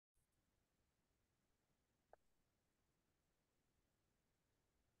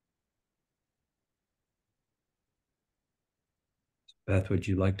Beth, would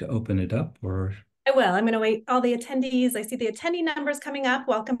you like to open it up or? I will. I'm going to wait all the attendees. I see the attendee numbers coming up.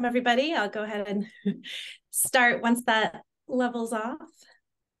 Welcome, everybody. I'll go ahead and start once that levels off.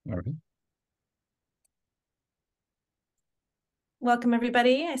 All right. Welcome,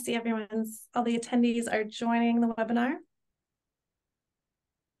 everybody. I see all the attendees are joining the webinar.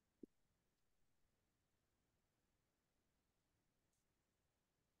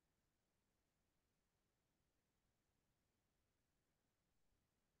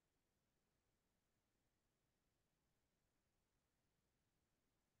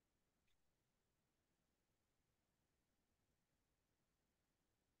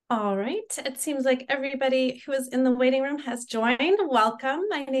 All right. It seems like everybody who is in the waiting room has joined. Welcome.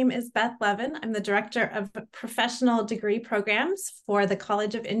 My name is Beth Leven. I'm the Director of Professional Degree Programs for the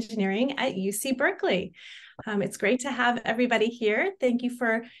College of Engineering at UC Berkeley. It's great to have everybody here. Thank you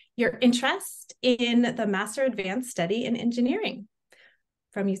for your interest in the Master Advanced Study in Engineering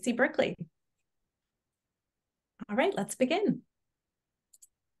from UC Berkeley. All right, let's begin.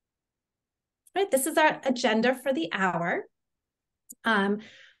 All right, this is our agenda for the hour.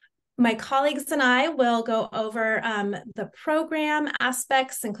 My colleagues and I will go over the program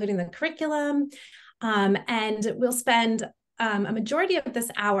aspects, including the curriculum, and we'll spend a majority of this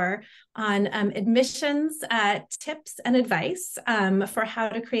hour on admissions tips and advice for how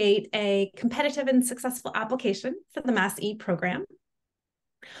to create a competitive and successful application for the Mass E program.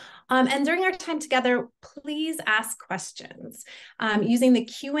 And during our time together, please ask questions using the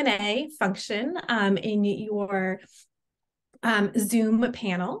Q&A function in your Zoom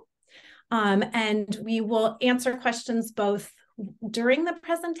panel. And we will answer questions both during the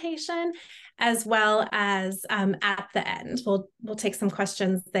presentation as well as at the end. We'll take some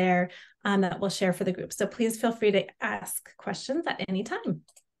questions there that we'll share for the group. So please feel free to ask questions at any time.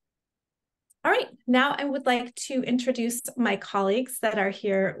 All right, now I would like to introduce my colleagues that are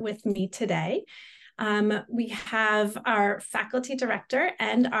here with me today. We have our faculty director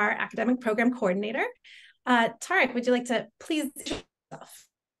and our academic program coordinator. Tarek, would you like to please introduce yourself?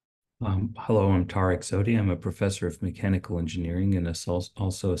 Hello, I'm Tarek Zohdi. I'm a professor of mechanical engineering and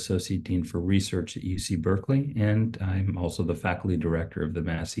also associate dean for research at UC Berkeley, and I'm also the faculty director of the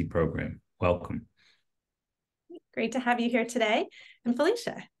Mass E program. Welcome. Great to have you here today. And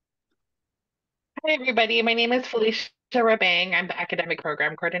Felicia. Hi, everybody. My name is Felicia Rabang. I'm the academic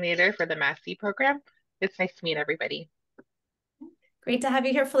program coordinator for the Mass E program. It's nice to meet everybody. Great to have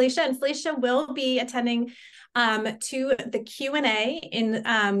you here, Felicia. And Felicia will be attending to the Q&A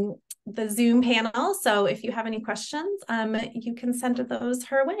in the Zoom panel. So if you have any questions, you can send those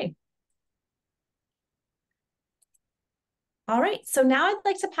her way. All right, so now I'd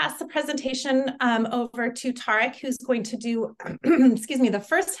like to pass the presentation over to Tarek, who's going to do, excuse me, the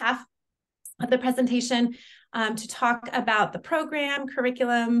first half of the presentation to talk about the program,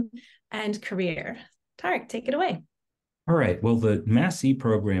 curriculum, and career. Tarek, take it away. All right, well, the Mass E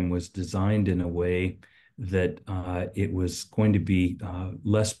program was designed in a way that it was going to be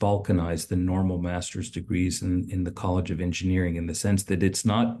less balkanized than normal master's degrees in the College of Engineering, in the sense that it's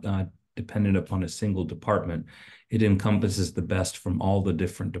not dependent upon a single department. It encompasses the best from all the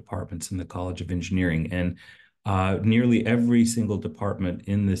different departments in the College of Engineering. And nearly every single department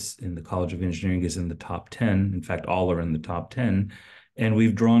in the College of Engineering is in the top 10. In fact, all are in the top 10. And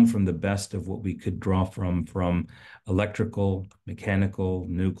we've drawn from the best of what we could draw from electrical, mechanical,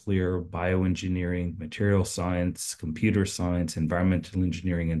 nuclear, bioengineering, material science, computer science, environmental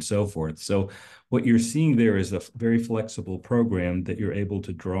engineering, and so forth. So what you're seeing there is a very flexible program that you're able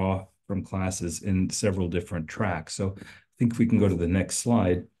to draw from classes in several different tracks. So I think we can go to the next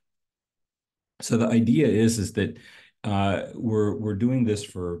slide. So the idea is that we're doing this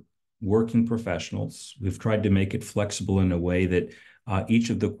for working professionals. We've tried to make it flexible in a way that each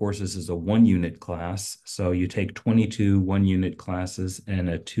of the courses is a 1-unit class. So you take 22 1-unit classes and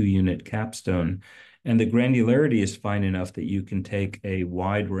a 2-unit capstone. And the granularity is fine enough that you can take a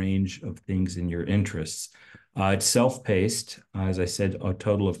wide range of things in your interests. It's self-paced, as I said, a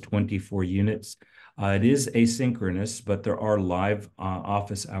total of 24 units. It is asynchronous, but there are live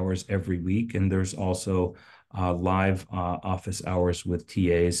office hours every week, and there's also live office hours with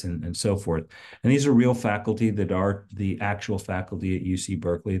TAs and so forth. And these are real faculty that are the actual faculty at UC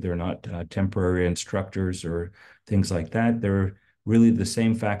Berkeley. They're not temporary instructors or things like that. They're really the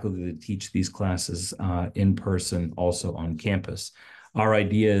same faculty that teach these classes in person, also on campus. Our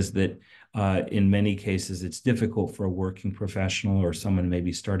idea is that in many cases, it's difficult for a working professional or someone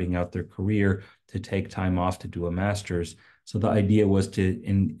maybe starting out their career to take time off to do a master's. So the idea was to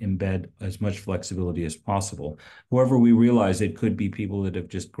embed as much flexibility as possible. However, we realize it could be people that have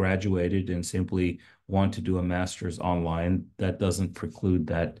just graduated and simply want to do a master's online. That doesn't preclude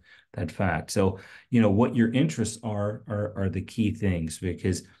that fact. So, what your interests are the key things,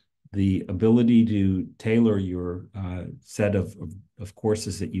 because the ability to tailor your set of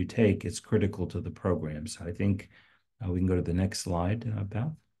courses that you take is critical to the program. So I think we can go to the next slide,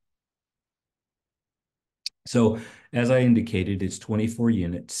 Beth. So as I indicated, it's 24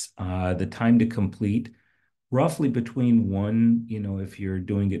 units. The time to complete, roughly between one, if you're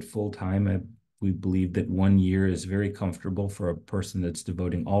doing it full time, we believe that 1 year is very comfortable for a person that's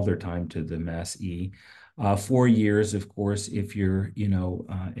devoting all their time to the Mass E. 4 years, of course, if you're,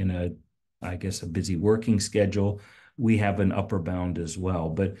 in a busy working schedule, we have an upper bound as well.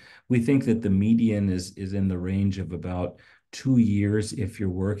 But we think that the median is in the range of about 2 years. If you're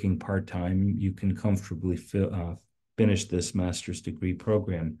working part-time, you can comfortably finish this master's degree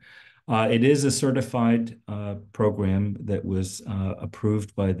program. It is a certified program that was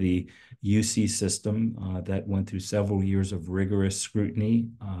approved by the UC system that went through several years of rigorous scrutiny.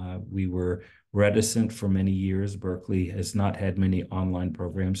 We were reticent for many years. Berkeley has not had many online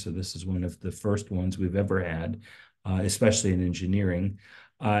programs, so this is one of the first ones we've ever had, especially in engineering.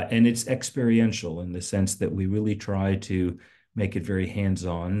 And it's experiential in the sense that we really try to make it very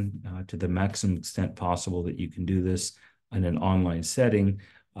hands-on to the maximum extent possible that you can do this in an online setting.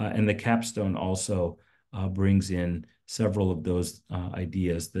 And the capstone also brings in several of those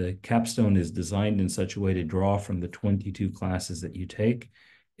ideas. The capstone is designed in such a way to draw from the 22 classes that you take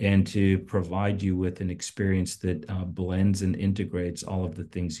and to provide you with an experience that blends and integrates all of the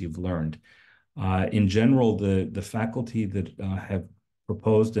things you've learned. In general, the faculty that have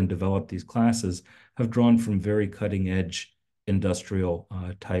proposed and developed these classes have drawn from very cutting-edge industrial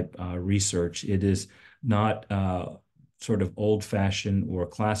type research. It is not sort of old-fashioned or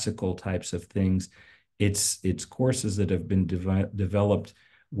classical types of things. It's courses that have been developed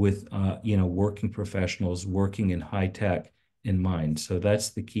with working professionals working in high tech in mind. So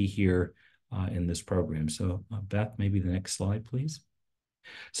that's the key here in this program. So Beth, maybe the next slide, please.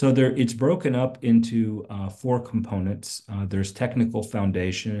 So it's broken up into 4 components. There's technical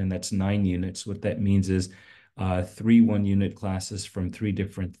foundation, and that's 9 units. What that means is 3 one-unit classes from 3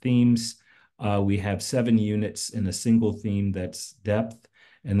 different themes. We have 7 units in a single theme, that's depth.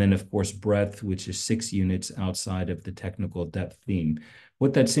 And then, of course, breadth, which is 6 units outside of the technical depth theme.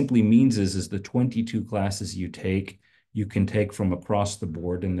 What that simply means is the 22 classes you can take from across the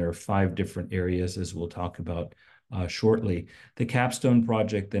board, and there are 5 different areas, as we'll talk about shortly. The capstone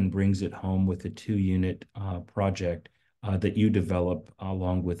project then brings it home with a 2-unit project that you develop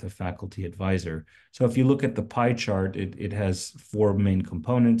along with a faculty advisor. So if you look at the pie chart, it has 4 main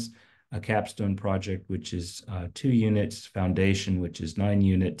components: a capstone project, which is 2 units, foundation, which is 9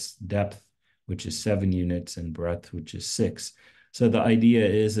 units, depth, which is 7 units, and breadth, which is 6. So the idea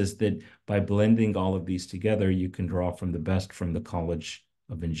is that by blending all of these together, you can draw from the best from the College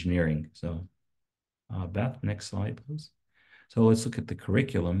of Engineering. So Beth, next slide, please. So let's look at the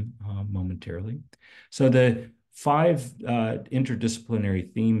curriculum momentarily. So the 5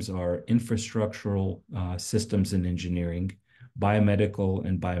 interdisciplinary themes are infrastructural systems and engineering, biomedical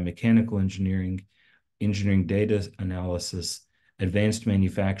and biomechanical engineering, engineering data analysis, advanced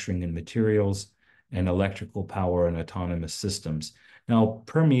manufacturing and materials, and electrical power and autonomous systems. Now,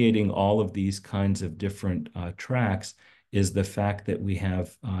 permeating all of these kinds of different tracks is the fact that we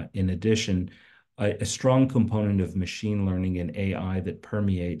have, in addition, a strong component of machine learning and AI that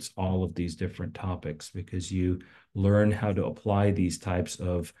permeates all of these different topics, because you learn how to apply these types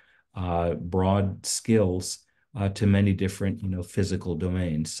of broad skills to many different, physical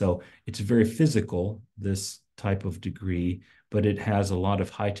domains. So it's very physical, this type of degree, but it has a lot of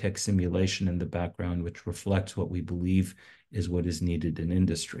high-tech simulation in the background, which reflects what we believe is what is needed in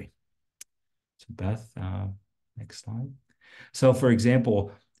industry. So Beth, next slide. So for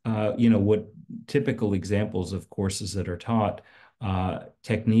example, what typical examples of courses that are taught,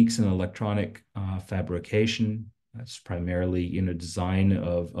 techniques in electronic fabrication. That's primarily, design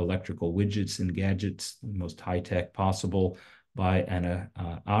of electrical widgets and gadgets, the most high-tech possible, by Anna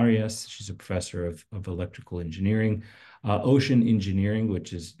Arias. She's a professor of electrical engineering. Ocean engineering,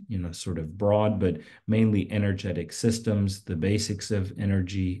 which is, sort of broad, but mainly energetic systems, the basics of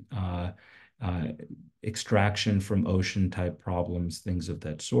energy extraction from ocean type problems, things of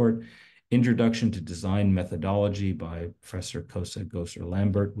that sort. Introduction to Design Methodology by Professor Kosa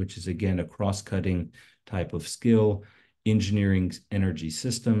Gosar-Lambert, which is again a cross-cutting type of skill. Engineering Energy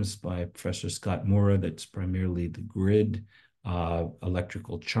Systems by Professor Scott Mura, that's primarily the grid,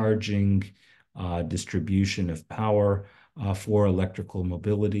 electrical charging, distribution of power. for electrical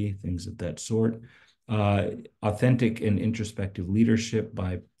mobility, things of that sort. Authentic and Introspective Leadership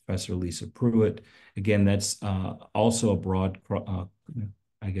by Professor Lisa Pruitt. Again, that's also a broad,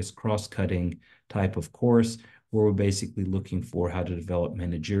 I guess, cross-cutting type of course where we're basically looking for how to develop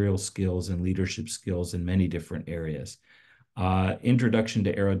managerial skills and leadership skills in many different areas. Introduction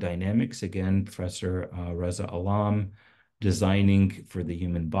to Aerodynamics, again, Professor Reza Alam. Designing for the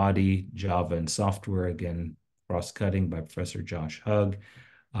Human Body, Java and Software, again, cross-cutting by Professor Josh Hugg.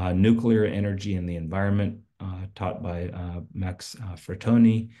 Nuclear Energy and the Environment, taught by Max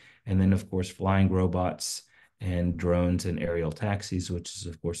Frattoni. And then, of course, Flying Robots and Drones and Aerial Taxis, which is,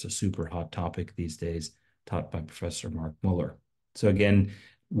 of course, a super hot topic these days, taught by Professor Mark Muller. So again,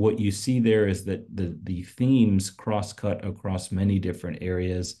 what you see there is that the themes cross-cut across many different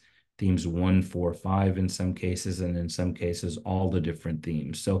areas, themes 1, 4, 5 in some cases, and in some cases, all the different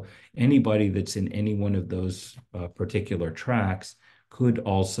themes. So anybody that's in any one of those particular tracks could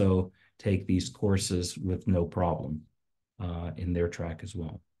also take these courses with no problem in their track as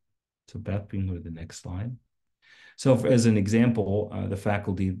well. So Beth, we can go to the next slide. So as an example, the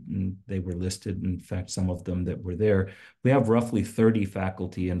faculty, they were listed, in fact, some of them that were there. We have roughly 30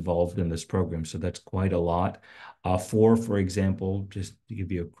 faculty involved in this program, so that's quite a lot. 4, for example, just to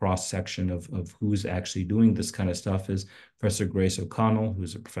give you a cross-section of who's actually doing this kind of stuff, is Professor Grace O'Connell,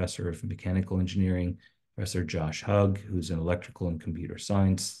 who's a professor of mechanical engineering, Professor Josh Hugg, who's in electrical and computer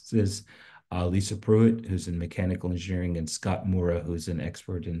sciences, Lisa Pruitt, who's in mechanical engineering, and Scott Mura, who's an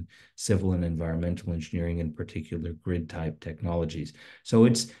expert in civil and environmental engineering, in particular grid-type technologies. So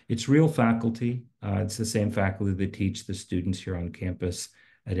it's real faculty. It's the same faculty that teach the students here on campus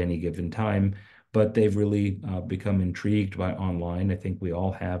at any given time, but they've really become intrigued by online. I think we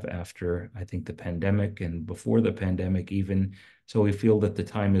all have after, I think, the pandemic and before the pandemic even. So we feel that the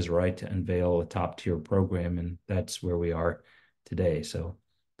time is right to unveil a top-tier program, and that's where we are today. So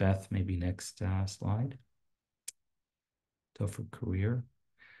Beth, maybe next slide. So for career.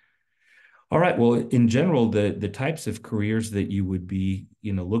 All right, well, in general, the types of careers that you would be,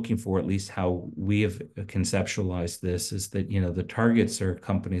 looking for, at least how we have conceptualized this, is that, the targets are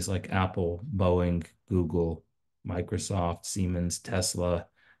companies like Apple, Boeing, Google, Microsoft, Siemens, Tesla,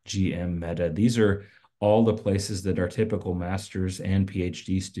 GM, Meta. These are all the places that our typical master's and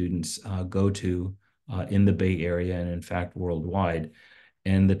PhD students go to in the Bay Area and, in fact, worldwide.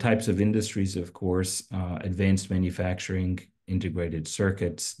 And the types of industries, of course, advanced manufacturing, integrated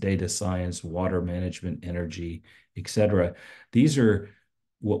circuits, data science, water management, energy, etc. These are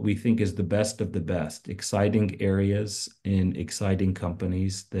what we think is the best of the best, exciting areas in exciting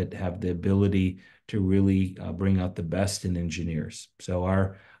companies that have the ability to really bring out the best in engineers. So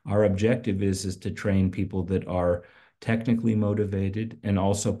our objective is to train people that are technically motivated and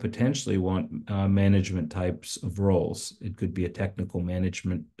also potentially want management types of roles. It could be a technical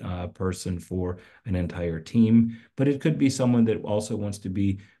management person for an entire team, but it could be someone that also wants to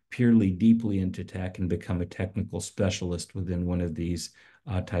be purely deeply into tech and become a technical specialist within one of these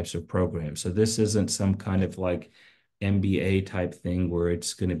types of programs. So this isn't some kind of like MBA type thing where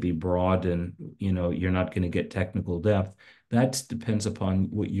it's going to be broad and you're not going to get technical depth. That depends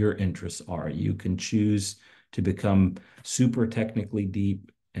upon what your interests are. You can choose to become super technically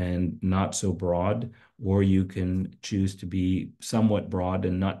deep and not so broad, or you can choose to be somewhat broad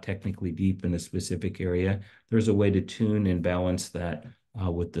and not technically deep in a specific area. There's a way to tune and balance that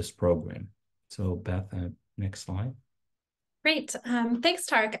with this program. So Beth, next slide. Great. Thanks,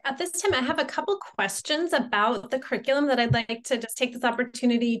 Tarek. At this time, I have a couple questions about the curriculum that I'd like to just take this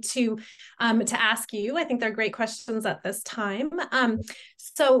opportunity to ask you. I think they're great questions at this time.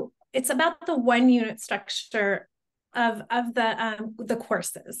 So it's about the 1-unit structure of the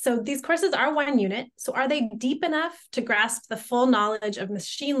courses. So these courses are 1 unit. So are they deep enough to grasp the full knowledge of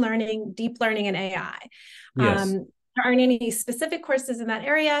machine learning, deep learning, and AI? Yes. There aren't any specific courses in that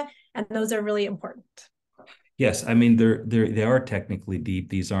area, and those are really important. Yes, I mean they are technically deep.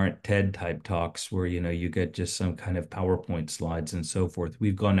 These aren't TED type talks where you get just some kind of PowerPoint slides and so forth.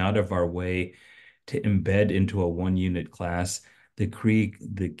 We've gone out of our way to embed into a 1-unit class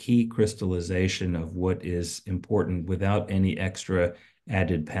the key crystallization of what is important without any extra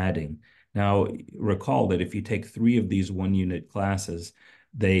added padding. Now, recall that if you take 3 of these 1-unit classes,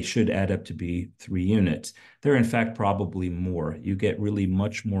 they should add up to be 3 units. They're in fact probably more. You get really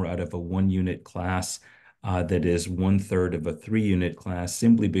much more out of a 1-unit class that is 1/3 of a 3-unit class,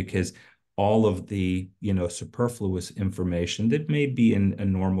 simply because all of the superfluous information that may be in a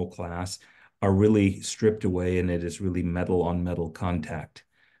normal class are really stripped away, and it is really metal on metal contact.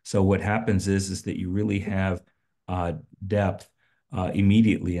 So what happens is that you really have depth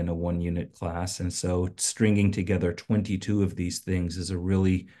immediately in a 1-unit class. And so stringing together 22 of these things is a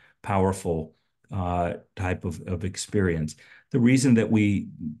really powerful type of experience. The reason that we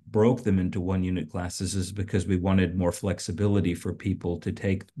broke them into 1-unit classes is because we wanted more flexibility for people to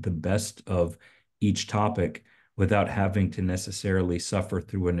take the best of each topic without having to necessarily suffer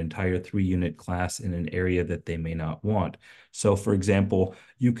through an entire 3-unit class in an area that they may not want. So, for example,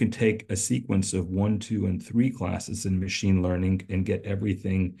 you can take a sequence of 1, 2, and 3 classes in machine learning and get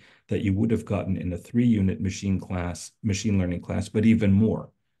everything that you would have gotten in a 3-unit machine learning class, but even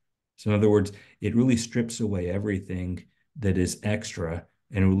more. So in other words, it really strips away everything that is extra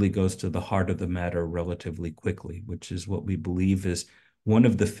and really goes to the heart of the matter relatively quickly, which is what we believe is one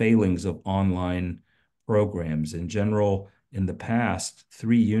of the failings of online programs. In general, in the past,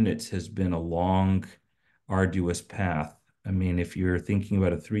 3 units has been a long, arduous path. I mean, if you're thinking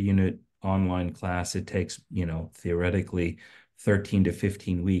about a 3-unit online class, it takes, theoretically 13 to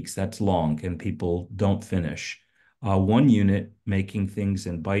 15 weeks. That's long, and people don't finish. 1 unit, making things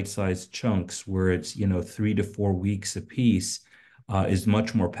in bite-sized chunks where it's 3 to 4 weeks a piece, is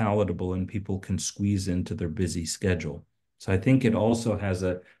much more palatable and people can squeeze into their busy schedule. So I think it also has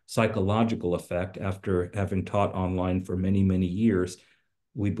a psychological effect. After having taught online for many, many years,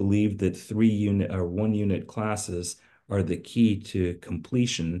 we believe that 3-unit or 1-unit classes are the key to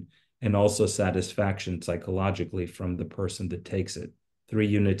completion and also satisfaction psychologically from the person that takes it. 3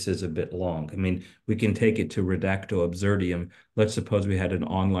 units is a bit long. I mean, we can take it to reductio absurdum. Let's suppose we had an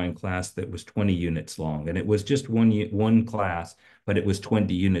online class that was 20 units long, and it was just one class, but it was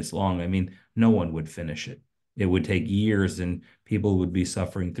 20 units long. I mean, no one would finish it. It would take years, and people would be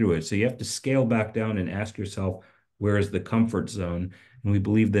suffering through it. So you have to scale back down and ask yourself, where is the comfort zone? And we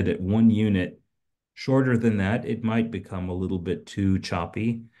believe that at 1 unit, shorter than that, it might become a little bit too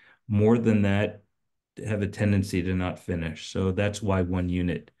choppy. More than that, have a tendency to not finish. So that's why 1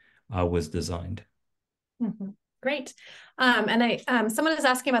 unit was designed. Mm-hmm. Great. And someone is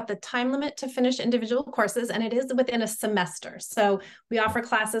asking about the time limit to finish individual courses, and it is within a semester. So we offer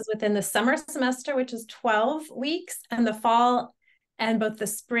classes within the summer semester, which is 12 weeks, and the fall and both the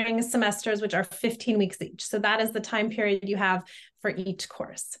spring semesters, which are 15 weeks each. So that is the time period you have for each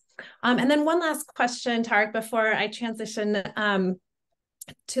course. And then one last question, Tarek, before I transition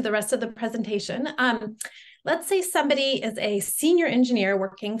to the rest of the presentation. Let's say somebody is a senior engineer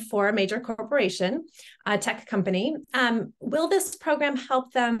working for a major corporation, a tech company. Will this program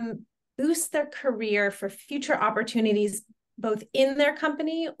help them boost their career for future opportunities, both in their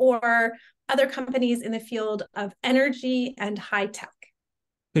company or other companies in the field of energy and high tech?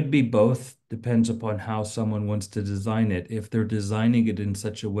 Could be both, depends upon how someone wants to design it. If they're designing it in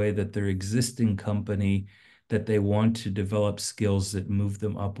such a way that their existing company, that they want to develop skills that move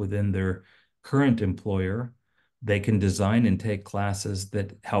them up within their current employer, they can design and take classes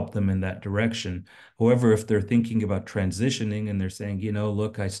that help them in that direction. However, if they're thinking about transitioning and they're saying,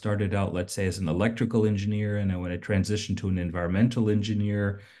 look, I started out, let's say, as an electrical engineer, and I want to transition to an environmental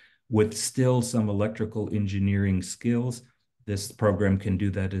engineer with still some electrical engineering skills, this program can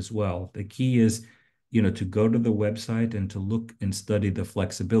do that as well. The key is, to go to the website and to look and study the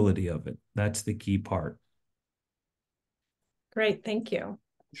flexibility of it. That's the key part. Great, thank you.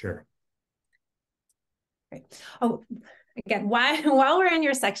 Sure. Great. Oh, again, while we're in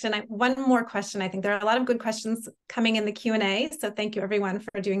your section, one more question. I think there are a lot of good questions coming in the Q&A, so thank you everyone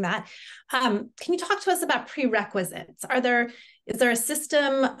for doing that. Can you talk to us about prerequisites? Is there a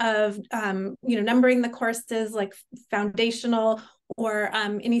system of numbering the courses like foundational or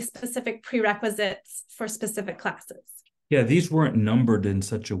any specific prerequisites for specific classes? Yeah, these weren't numbered in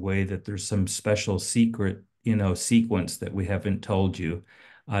such a way that there's some special secret, sequence that we haven't told you.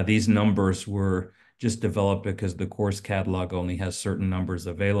 These numbers were just developed because the course catalog only has certain numbers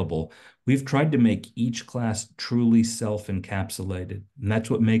available. We've tried to make each class truly self-encapsulated, and that's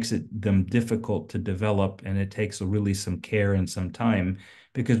what makes them difficult to develop, and it takes really some care and some time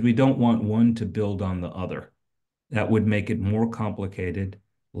because we don't want one to build on the other. That would make it more complicated,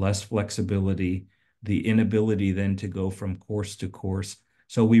 less flexibility, the inability then to go from course to course.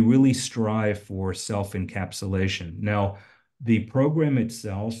 So we really strive for self-encapsulation. Now, the program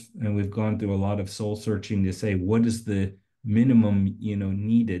itself, and we've gone through a lot of soul searching to say, what is the minimum,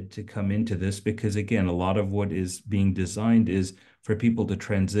 needed to come into this? Because again, a lot of what is being designed is for people to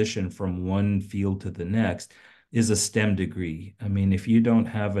transition from one field to the next is a STEM degree. I mean, if you don't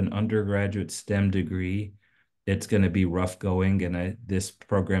have an undergraduate STEM degree, it's going to be rough going, and this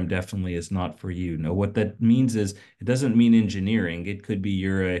program definitely is not for you. Now, what that means is it doesn't mean engineering. It could be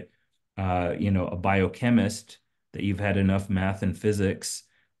you're a biochemist, that you've had enough math and physics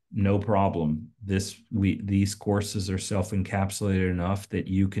no problem. These courses are self-encapsulated enough that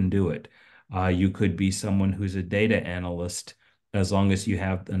you can do it. You could be someone who's a data analyst. As long as you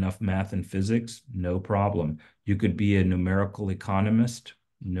have enough math and physics, no problem. You could be a numerical economist,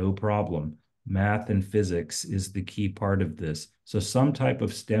 no problem. Math and physics is the key part of this. So some type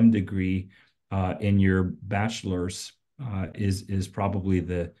of STEM degree in your bachelor's is probably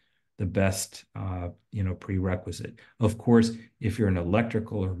the best prerequisite. Of course, if you're an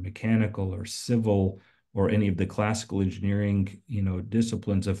electrical or mechanical or civil or any of the classical engineering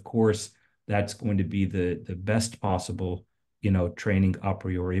disciplines, of course, that's going to be the best possible training a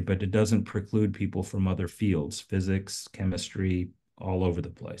priori, but it doesn't preclude people from other fields, physics, chemistry, all over the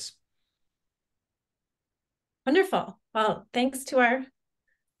place. Wonderful. Well, thanks to our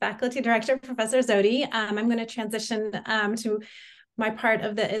faculty director, Professor Zohdi. I'm going to transition to my part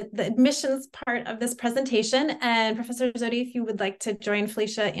of the admissions part of this presentation. And Professor Zohdi, if you would like to join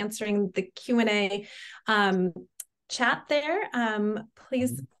Felicia answering the Q&A chat there,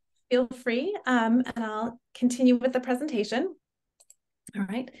 please feel free, and I'll continue with the presentation. All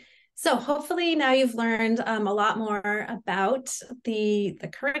right. So hopefully now you've learned a lot more about the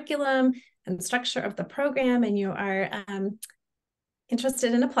curriculum and structure of the program, and you are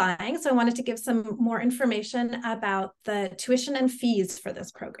interested in applying. So I wanted to give some more information about the tuition and fees for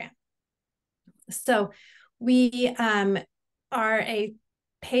this program. So we are a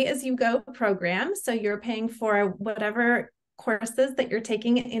pay-as-you-go program. So you're paying for whatever courses that you're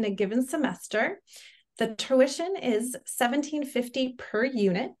taking in a given semester. The tuition is $17.50 per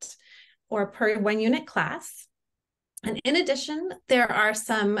unit or per 1 unit class. And in addition, there are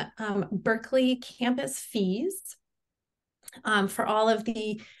some Berkeley campus fees for all of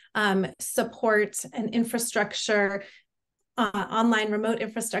the support and infrastructure, online remote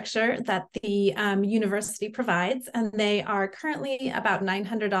infrastructure that the university provides. And they are currently about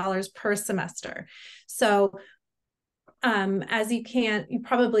 $900 per semester. So as you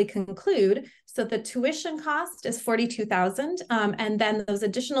probably conclude, so the tuition cost is $42,000, and then those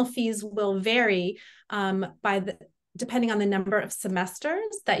additional fees will vary depending on the number of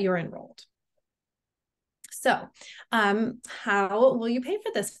semesters that you're enrolled. So how will you pay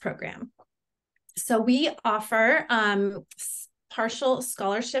for this program? So we offer partial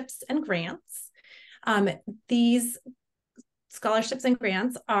scholarships and grants. These scholarships and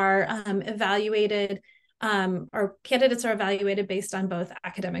grants are evaluated, or candidates are evaluated based on both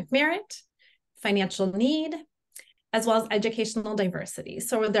academic merit, financial need, as well as educational diversity.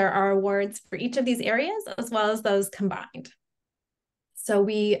 So there are awards for each of these areas, as well as those combined. So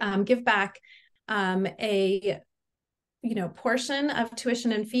we give back a portion of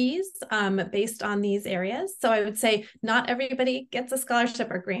tuition and fees based on these areas. So I would say not everybody gets a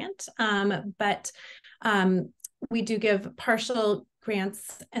scholarship or grant, but we do give partial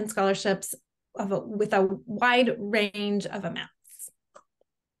grants and scholarships with a wide range of amounts.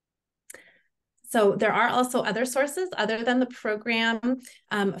 So there are also other sources other than the program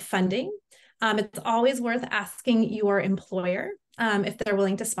funding. It's always worth asking your employer if they're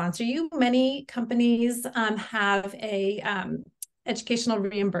willing to sponsor you. Many companies have a educational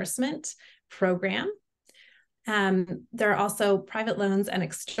reimbursement program. There are also private loans and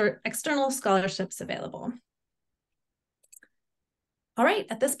external scholarships available. All right,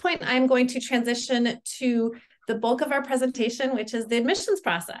 at this point, I'm going to transition to the bulk of our presentation, which is the admissions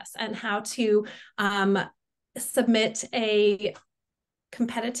process and how to submit a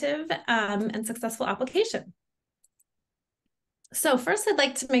competitive and successful application. So first, I'd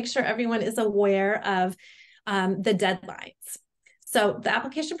like to make sure everyone is aware of the deadlines. So the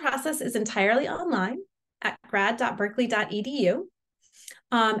application process is entirely online at grad.berkeley.edu.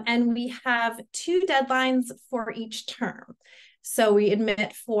 And we have 2 deadlines for each term. So we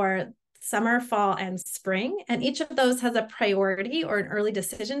admit for summer, fall, and spring, and each of those has a priority or an early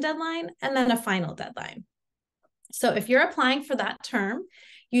decision deadline, and then a final deadline. So if you're applying for that term,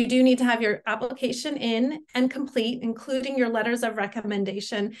 you do need to have your application in and complete, including your letters of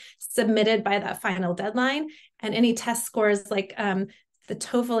recommendation submitted by that final deadline, and any test scores like the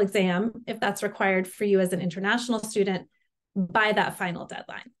TOEFL exam, if that's required for you as an international student, by that final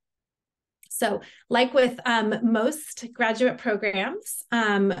deadline. So like with most graduate programs,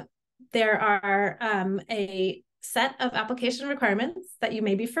 there are a set of application requirements that you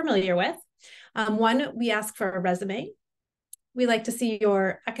may be familiar with. One, we ask for a resume. We like to see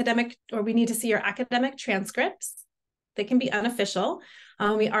your academic, or we need to see your academic transcripts. They can be unofficial.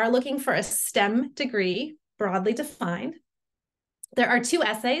 We are looking for a STEM degree, broadly defined. There are 2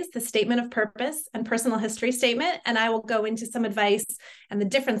 essays, the statement of purpose and personal history statement, and I will go into some advice and the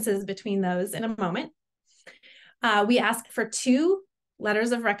differences between those in a moment. We ask for 2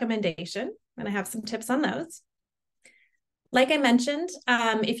 letters of recommendation, and I have some tips on those. Like I mentioned,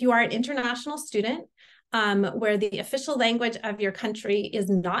 if you are an international student where the official language of your country is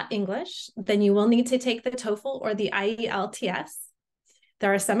not English, then you will need to take the TOEFL or the IELTS.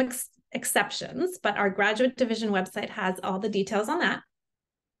 There are some exceptions, but our graduate division website has all the details on that.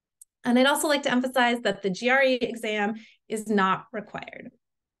 And I'd also like to emphasize that the GRE exam is not required.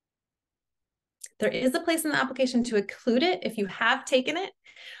 There is a place in the application to include it if you have taken it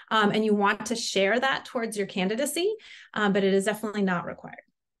and you want to share that towards your candidacy, but it is definitely not required.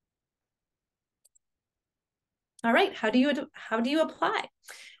 All right, how do you apply?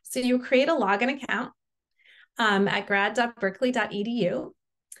 So you create a login account at grad.berkeley.edu,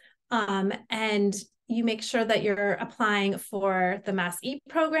 and you make sure that you're applying for the Mass E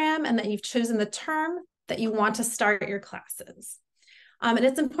program and that you've chosen the term that you want to start your classes. And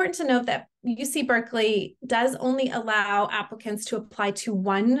it's important to note that UC Berkeley does only allow applicants to apply to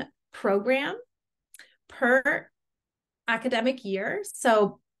one program per academic year.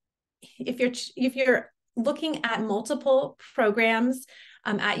 So if you're looking at multiple programs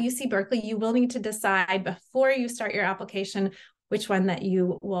at UC Berkeley, you will need to decide before you start your application which one that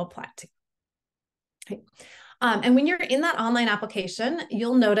you will apply to. Okay. And when you're in that online application,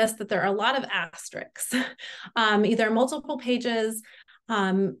 you'll notice that there are a lot of asterisks, either multiple pages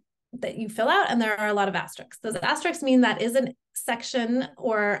that you fill out, and there are a lot of asterisks. Those asterisks mean that is a section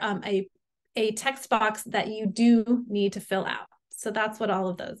or a text box that you do need to fill out. So that's what all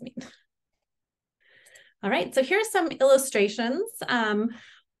of those mean. All right, so here's some illustrations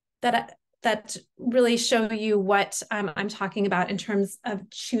that really show you what I'm talking about in terms of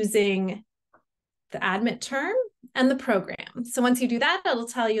choosing the admit term and the program. So once you do that, it'll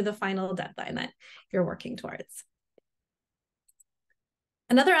tell you the final deadline that you're working towards.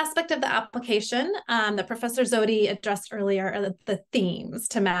 Another aspect of the application that Professor Zohdi addressed earlier are the themes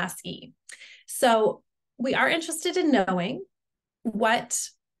to Mass E. So we are interested in knowing what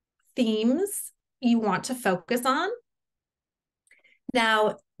themes you want to focus on.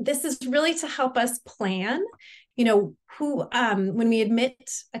 Now, this is really to help us plan, when we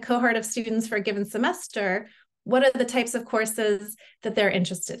admit a cohort of students for a given semester, what are the types of courses that they're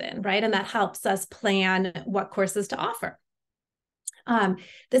interested in, right? And that helps us plan what courses to offer.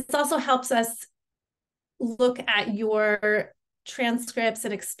 This also helps us look at your transcripts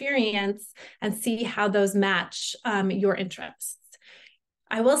and experience and see how those match your interests.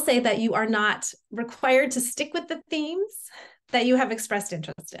 I will say that you are not required to stick with the themes that you have expressed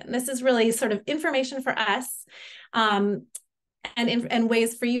interest in. This is really sort of information for us and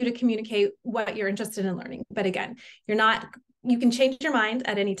ways for you to communicate what you're interested in learning. But again, you can change your mind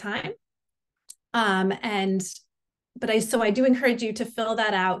at any time. So I do encourage you to fill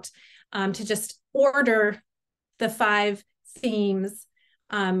that out, to just order the 5 themes,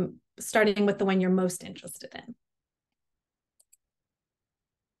 starting with the one you're most interested in.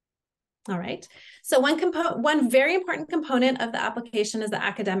 All right, so one very important component of the application is the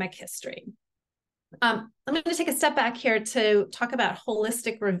academic history. I'm going to take a step back here to talk about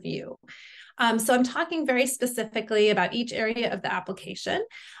holistic review. So I'm talking very specifically about each area of the application,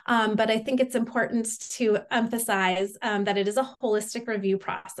 but I think it's important to emphasize that it is a holistic review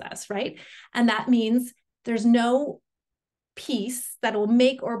process, right? And that means there's no piece that will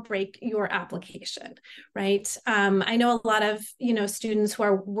make or break your application, right? I know a lot of, students who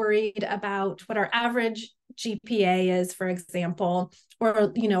are worried about what our average GPA is, for example,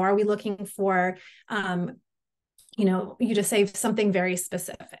 or, are we looking for, you to say something very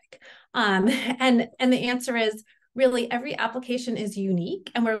specific. And the answer is really every application is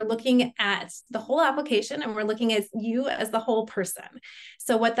unique, and we're looking at the whole application and we're looking at you as the whole person.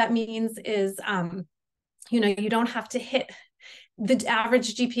 So what that means is, you don't have to hit the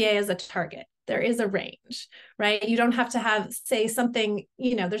average GPA as a target. There is a range, right? You don't have to say something,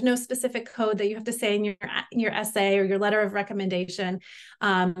 there's no specific code that you have to say in your essay or your letter of recommendation,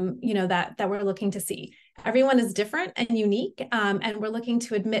 that we're looking to see. Everyone is different and unique, and we're looking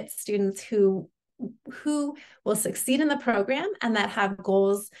to admit students who will succeed in the program and that have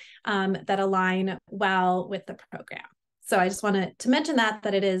goals that align well with the program. So I just wanted to mention that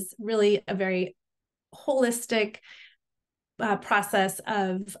it is really a very holistic process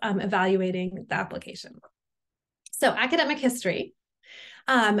of evaluating the application. So academic history,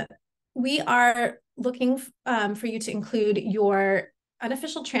 we are looking for you to include your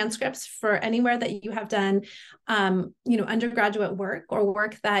unofficial transcripts for anywhere that you have done, undergraduate work or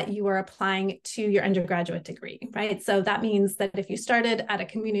work that you are applying to your undergraduate degree, right? So that means that if you started at a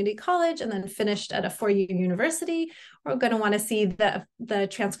community college and then finished at a 4-year university, we're going to want to see the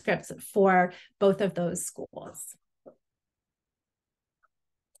transcripts for both of those schools.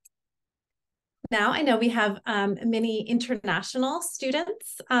 Now, I know we have many international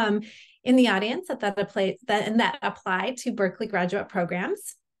students in the audience that apply to Berkeley graduate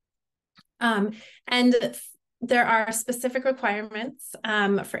programs. And there are specific requirements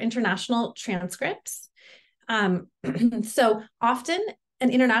for international transcripts. So often an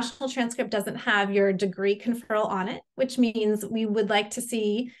international transcript doesn't have your degree conferral on it, which means we would like to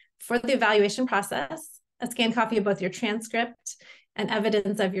see, for the evaluation process, a scanned copy of both your transcript and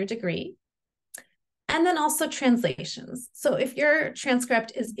evidence of your degree. And then also translations. So if your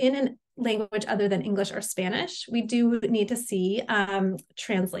transcript is in a language other than English or Spanish, we do need to see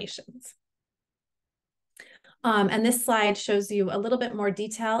translations. And this slide shows you a little bit more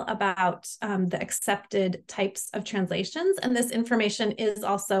detail about the accepted types of translations. And this information is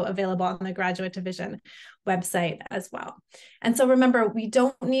also available on the Graduate Division website as well. And so remember, we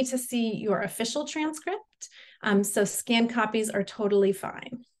don't need to see your official transcript. So scanned copies are totally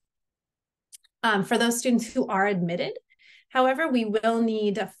fine. For those students who are admitted, however, we will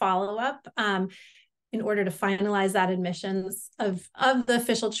need a follow-up in order to finalize that admissions of the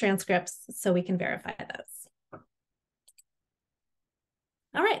official transcripts so we can verify those.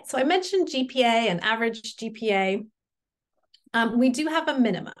 All right, so I mentioned GPA and average GPA. We do have a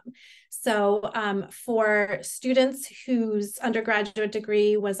minimum. So for students whose undergraduate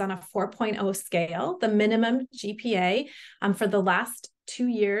degree was on a 4.0 scale, the minimum GPA for the last 2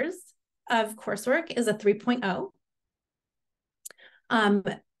 years of coursework is a 3.0.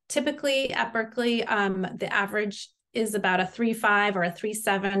 Typically at Berkeley, the average is about a 3.5 or a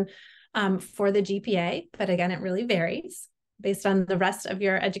 3.7 for the GPA, but again, it really varies based on the rest of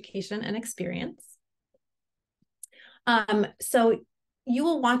your education and experience. So you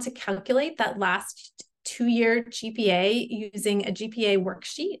will want to calculate that last 2-year GPA using a GPA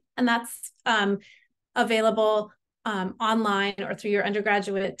worksheet, and that's available online or through your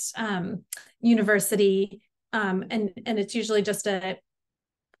undergraduate university, and it's usually just an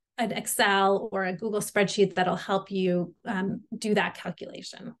Excel or a Google spreadsheet that'll help you do that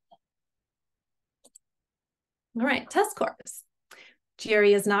calculation. All right, test scores. GRE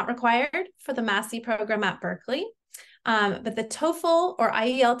is not required for the Massey program at Berkeley, but the TOEFL or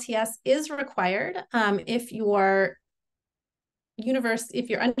IELTS is required if your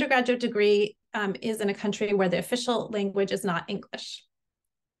undergraduate degree is in a country where the official language is not English.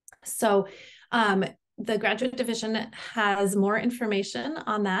 So the Graduate Division has more information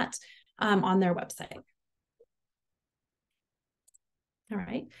on that on their website. All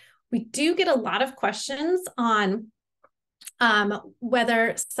right. We do get a lot of questions on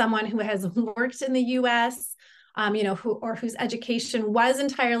whether someone who has worked in the U.S., whose education was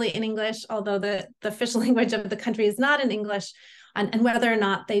entirely in English, although the official language of the country is not in English, and whether or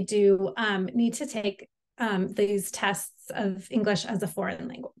not they do need to take these tests of English as a foreign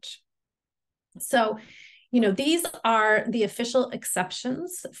language. So, these are the official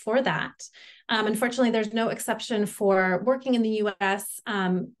exceptions for that. Unfortunately, there's no exception for working in the U.S.,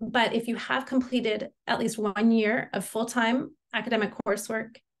 but if you have completed at least 1 year of full-time academic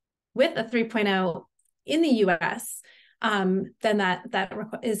coursework with a 3.0 in the U.S., then that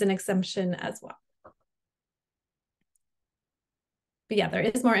is an exemption as well. But yeah, there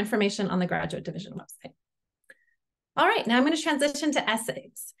is more information on the Graduate Division website. All right, now I'm going to transition to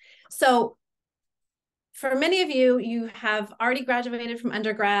essays. So for many of you, you have already graduated from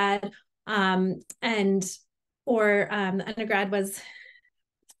undergrad, or the undergrad was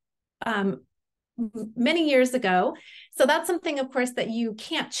many years ago. So that's something, of course, that you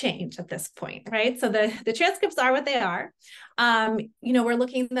can't change at this point, right? So the transcripts are what they are. We're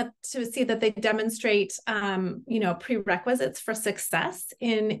looking to see that they demonstrate, prerequisites for success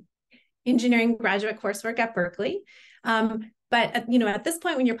in engineering graduate coursework at Berkeley. But at this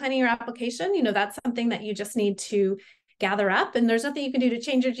point, when you're planning your application, that's something that you just need to gather up, and there's nothing you can do to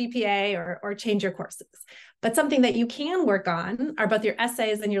change your GPA or change your courses. But something that you can work on are both your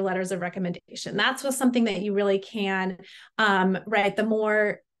essays and your letters of recommendation. That's just something that you really can write. The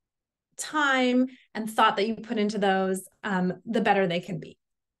more time and thought that you put into those, the better they can be.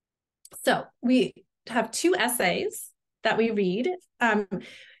 So we have 2 essays that we read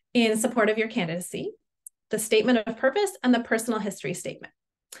in support of your candidacy: the statement of purpose and the personal history statement.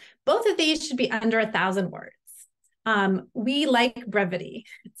 Both of these should be under 1,000 words. We like brevity.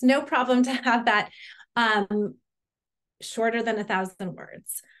 It's no problem to have that shorter than 1,000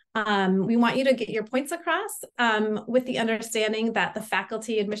 words. We want you to get your points across with the understanding that the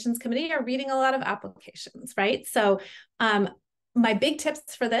faculty admissions committee are reading a lot of applications, right? So my big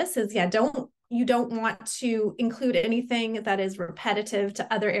tips for this is, you don't want to include anything that is repetitive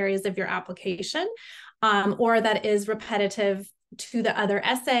to other areas of your application, or that is repetitive to the other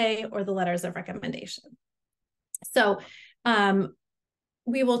essay or the letters of recommendation. So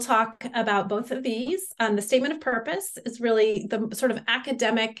we will talk about both of these. The statement of purpose is really the sort of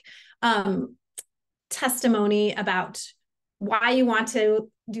academic testimony about why you want to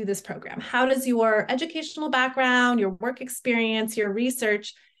do this program. How does your educational background, your work experience, your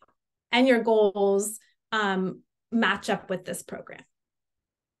research, and your goals match up with this program?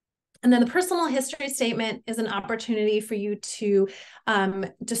 And then the personal history statement is an opportunity for you to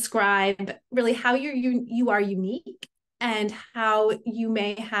describe really how you are unique and how you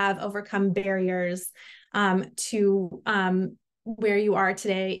may have overcome barriers to where you are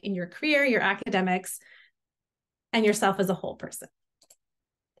today in your career, your academics, and yourself as a whole person.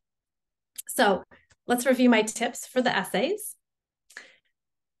 So let's review my tips for the essays.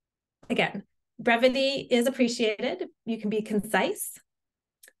 Again, brevity is appreciated. You can be concise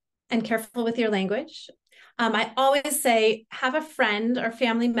and careful with your language. I always say, have a friend or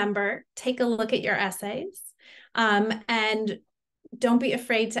family member take a look at your essays, and don't be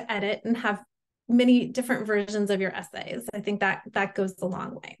afraid to edit and have many different versions of your essays. I think that goes a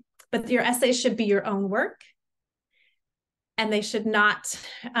long way. But your essays should be your own work, and they should not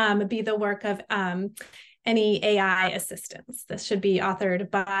be the work of any AI assistance. This should be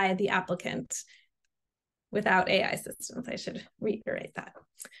authored by the applicant without AI assistance. I should reiterate that.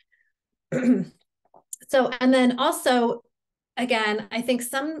 So, and then also, again, I think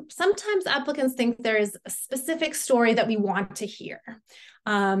sometimes applicants think there is a specific story that we want to hear.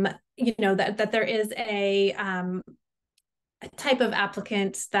 You know, that there is a type of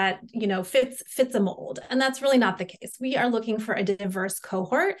applicant that, you know, fits a mold, and that's really not the case. We are looking for a diverse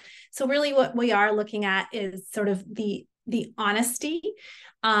cohort. So really what we are looking at is sort of the honesty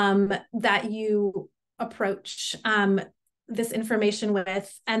that you approach this information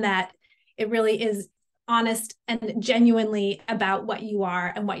with, and that it really is honest and genuinely about what you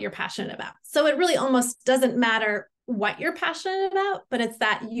are and what you're passionate about. So it really almost doesn't matter what you're passionate about, but it's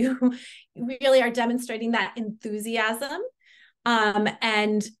that you really are demonstrating that enthusiasm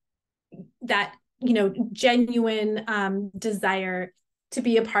and that, you know, genuine desire to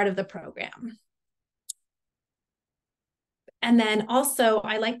be a part of the program. And then also,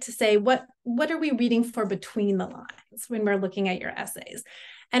 I like to say, what are we reading for between the lines when we're looking at your essays?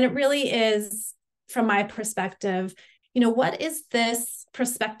 And it really is, from my perspective, you know, what is this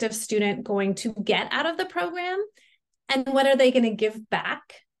prospective student going to get out of the program? And what are they going to give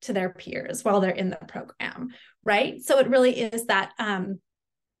back to their peers while they're in the program, right? So it really is that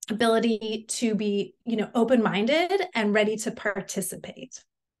ability to be, you know, open-minded and ready to participate.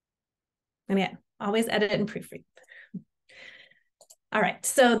 And again, always edit and proofread. All right,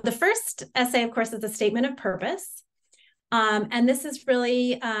 so the first essay, of course, is a statement of purpose. And this is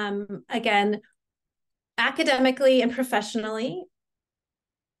really, again, academically and professionally,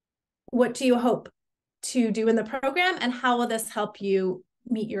 what do you hope to do in the program, and how will this help you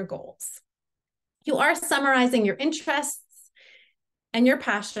meet your goals? You are summarizing your interests and your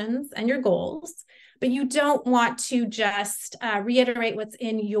passions and your goals, but you don't want to just reiterate what's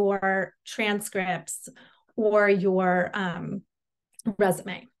in your transcripts or your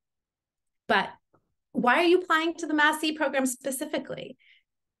resume. But why are you applying to the Mass E program specifically?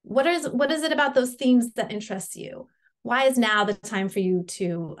 What is it about those themes that interests you? Why is now the time for you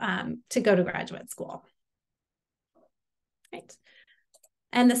to go to graduate school? Right.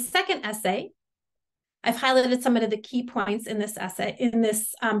 And the second essay, I've highlighted some of the key points in this essay, in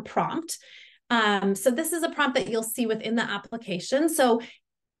this prompt. So this is a prompt that you'll see within the application. So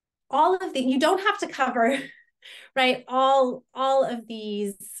all of you don't have to cover, right, all of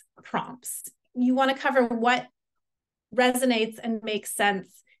these prompts. You want to cover what resonates and makes sense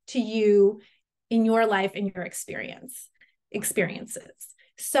to you in your life and your experiences.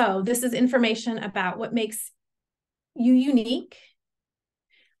 So this is information about what makes you unique,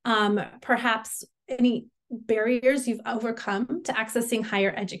 perhaps any barriers you've overcome to accessing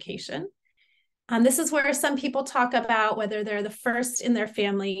higher education. This is where some people talk about whether they're the first in their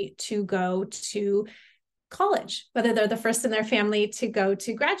family to go to college, whether they're the first in their family to go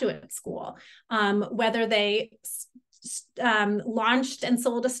to graduate school, whether they launched and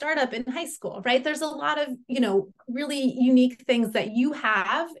sold a startup in high school, right? There's a lot of, you know, really unique things that you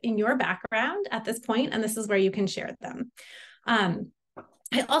have in your background at this point, and this is where you can share them.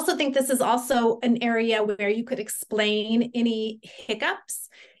 I also think this is also an area where you could explain any hiccups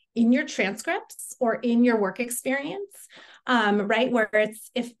in your transcripts or in your work experience, right? Where it's,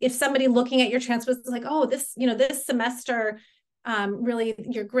 if somebody looking at your transcripts is like, oh, this, you know, this semester, really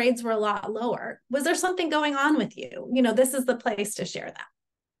your grades were a lot lower. Was there something going on with you? You know, this is the place to share that.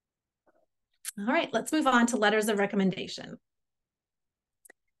 All right, let's move on to letters of recommendation.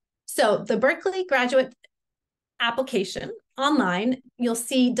 So the Berkeley graduate application online, you'll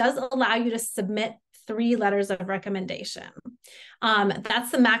see, does allow you to submit 3 letters of recommendation.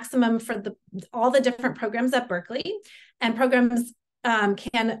 That's the maximum for all the different programs at Berkeley, and programs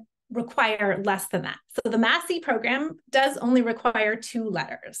can require less than that. So the Massey program does only require 2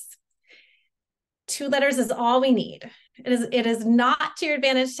 letters. 2 letters is all we need. It is not to your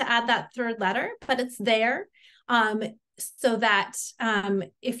advantage to add that 3rd letter, but it's there so that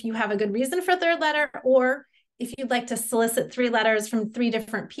if you have a good reason for 3rd letter, or if you'd like to solicit 3 letters from 3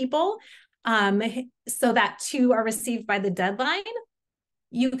 different people so that 2 are received by the deadline,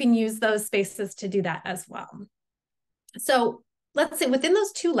 you can use those spaces to do that as well. So let's say within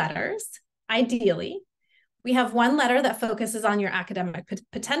those 2 letters, ideally, we have 1 letter that focuses on your academic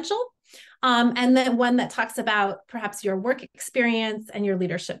potential, and then 1 that talks about perhaps your work experience and your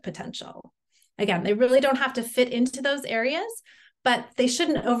leadership potential. Again, they really don't have to fit into those areas, but they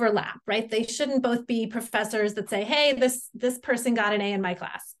shouldn't overlap, right? They shouldn't both be professors that say, hey, this person got an A in my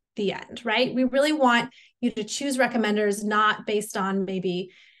class, the end, right? We really want you to choose recommenders not based on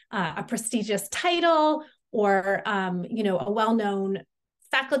maybe a prestigious title or a well-known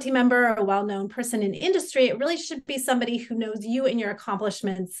faculty member or a well-known person in industry. It really should be somebody who knows you and your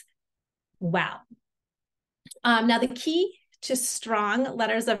accomplishments well. Now, the key to strong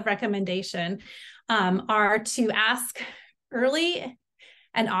letters of recommendation are to ask early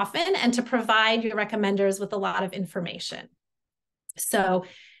and often, and to provide your recommenders with a lot of information. So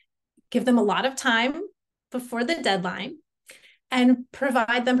give them a lot of time before the deadline, and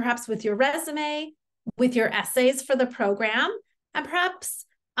provide them perhaps with your resume, with your essays for the program, and perhaps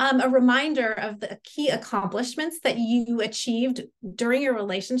a reminder of the key accomplishments that you achieved during your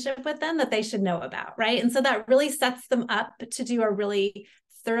relationship with them that they should know about, right? And so that really sets them up to do a really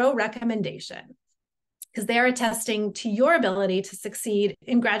thorough recommendation, because they are attesting to your ability to succeed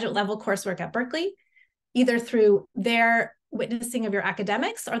in graduate level coursework at Berkeley, either through their witnessing of your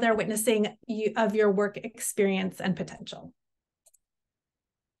academics or their witnessing of your work experience and potential.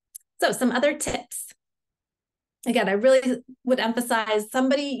 So some other tips. Again, I really would emphasize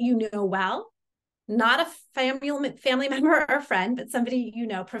somebody you know well, not a family member or friend, but somebody you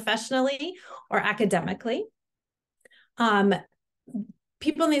know professionally or academically.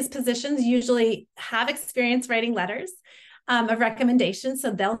 People in these positions usually have experience writing letters of recommendation,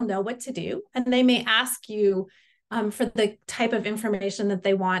 so they'll know what to do. And they may ask you for the type of information that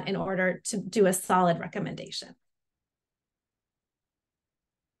they want in order to do a solid recommendation.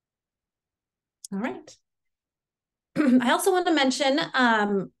 All right. I also want to mention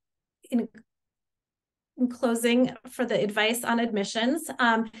in closing for the advice on admissions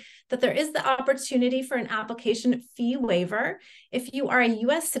that there is the opportunity for an application fee waiver if you are a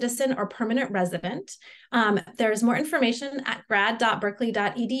U.S. citizen or permanent resident. There's more information at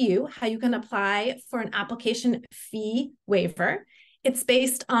grad.berkeley.edu how you can apply for an application fee waiver. It's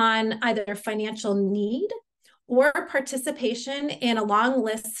based on either financial need or participation in a long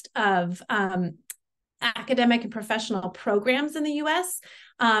list of academic and professional programs in the US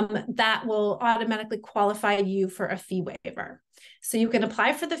that will automatically qualify you for a fee waiver. So you can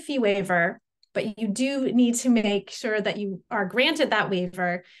apply for the fee waiver, but you do need to make sure that you are granted that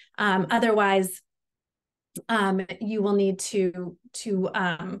waiver. Otherwise, you will need to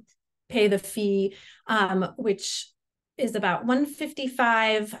pay the fee, which is about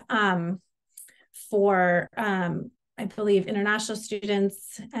 $155 for I believe international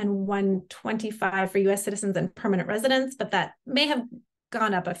students and $125 for US citizens and permanent residents, but that may have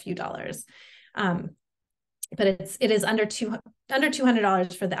gone up a few dollars. But it is under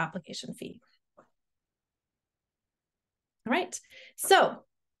 $200 for the application fee. All right, so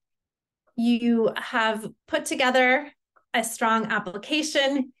you have put together a strong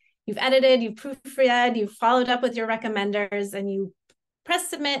application, you've edited, you've proofread, you've followed up with your recommenders, and you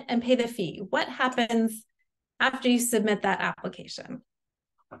press submit and pay the fee. What happens after you submit that application?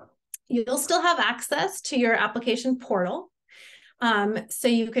 You'll still have access to your application portal. So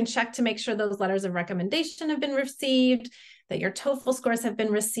you can check to make sure those letters of recommendation have been received, that your TOEFL scores have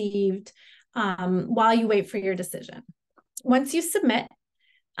been received while you wait for your decision. Once you submit,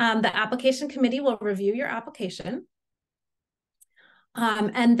 the application committee will review your application.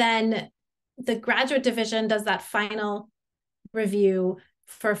 And then the graduate division does that final review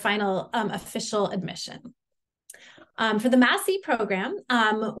for final official admission. For the Massey program,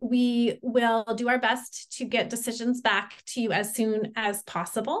 we will do our best to get decisions back to you as soon as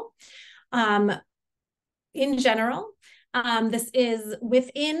possible. In general, this is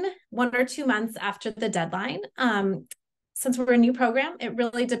within 1 or 2 months after the deadline. since we're a new program, it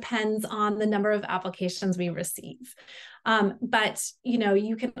really depends on the number of applications we receive. But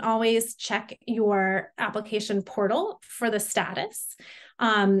you can always check your application portal for the status.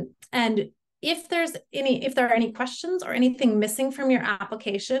 And if there are any questions or anything missing from your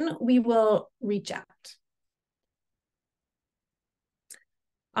application, we will reach out.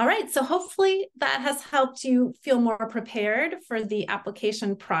 All right, so hopefully that has helped you feel more prepared for the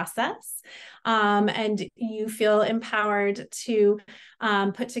application process, and you feel empowered to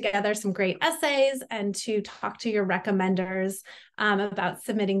put together some great essays and to talk to your recommenders about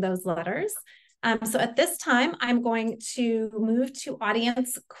submitting those letters. So at this time, I'm going to move to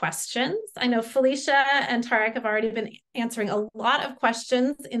audience questions. I know Felicia and Tarek have already been answering a lot of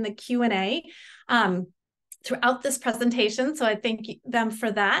questions in the Q&A throughout this presentation, so I thank them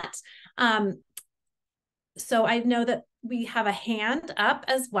for that. So I know that we have a hand up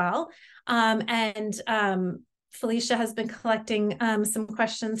as well, and Felicia has been collecting some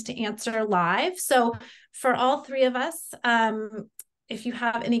questions to answer live. So for all three of us, if you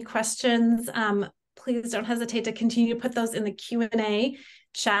have any questions, please don't hesitate to continue to put those in the Q&A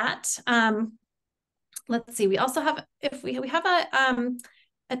chat. Let's see, we also have, if we have a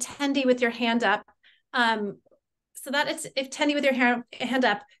attendee with your hand up. So that is, if attendee with your hand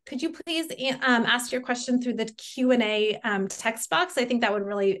up, could you please ask your question through the Q&A text box? I think that would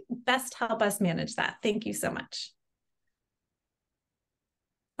really best help us manage that. Thank you so much.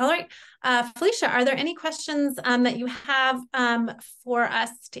 All right, Felicia, are there any questions that you have for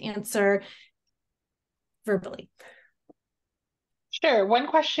us to answer verbally? Sure. One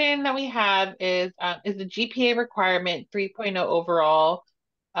question that we have is the GPA requirement 3.0 overall,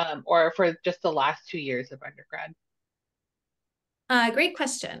 or for just the last 2 years of undergrad? Great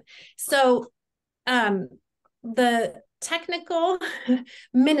question. So the technical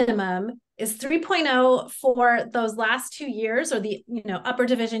minimum is 3.0 for those last 2 years, or the upper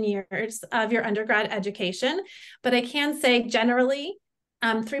division years of your undergrad education. But I can say generally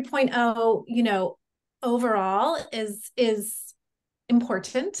 3.0 overall is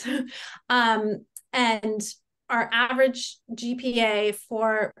important. And our average GPA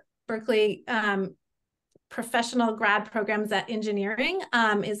for Berkeley professional grad programs at engineering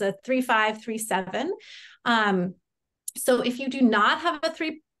is a 3.5, 3.7. So if you do not have a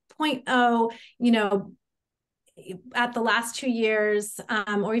 3.0, at the last 2 years,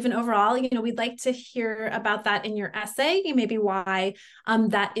 or even overall, we'd like to hear about that in your essay, maybe why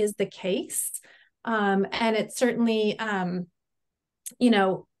that is the case. And it's certainly,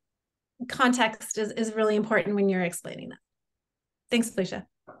 context is really important when you're explaining that. Thanks, Felicia.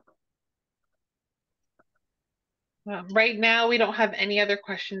 Right now, we don't have any other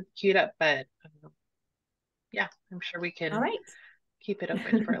questions queued up, but yeah, I'm sure we can keep it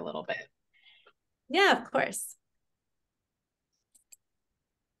open for a little bit. Yeah, of course.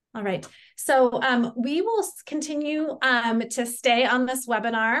 All right, so we will continue to stay on this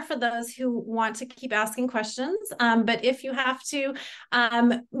webinar for those who want to keep asking questions. But if you have to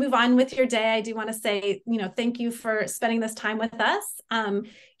move on with your day, I do want to say, thank you for spending this time with us.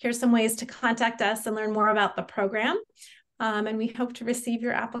 Here's some ways to contact us and learn more about the program. And we hope to receive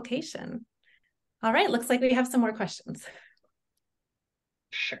your application. All right, looks like we have some more questions.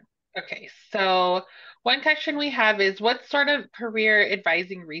 Sure. Okay, so one question we have is, what sort of career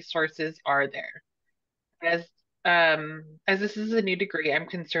advising resources are there? As this is a new degree, I'm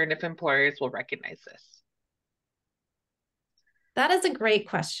concerned if employers will recognize this. That is a great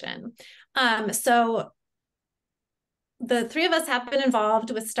question. So the three of us have been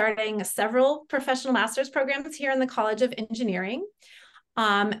involved with starting several professional master's programs here in the College of Engineering.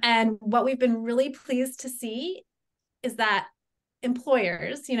 And what we've been really pleased to see is that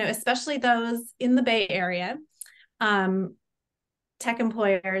employers, especially those in the Bay Area, tech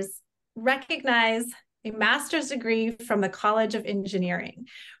employers, recognize a master's degree from the College of Engineering,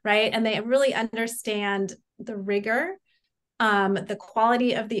 right? And they really understand the rigor, the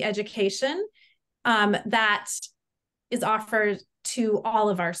quality of the education that is offered to all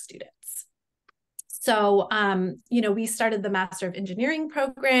of our students. So, we started the Master of Engineering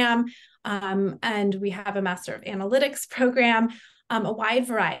program, and we have a Master of Analytics program, a wide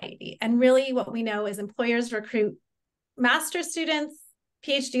variety. And really what we know is employers recruit master's students,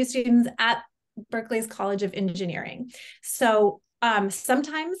 PhD students at Berkeley's College of Engineering. So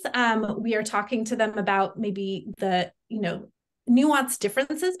sometimes we are talking to them about maybe the, nuanced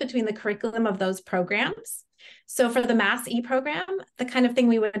differences between the curriculum of those programs. So for the Mass E program, the kind of thing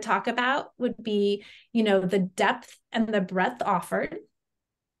we would talk about would be, the depth and the breadth offered,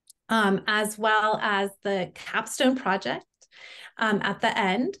 as well as the capstone project at the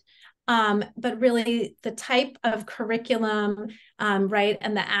end, but really the type of curriculum, right,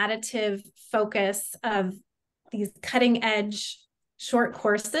 and the additive focus of these cutting edge short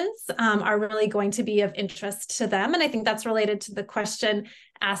courses are really going to be of interest to them. And I think that's related to the question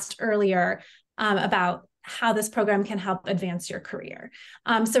asked earlier about how this program can help advance your career.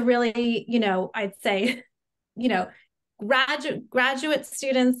 So really, I'd say, graduate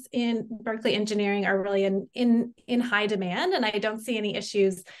students in Berkeley Engineering are really in high demand, and I don't see any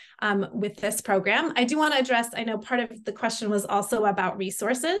issues with this program. I do want to address, I know part of the question was also about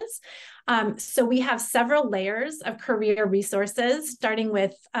resources. So we have several layers of career resources, starting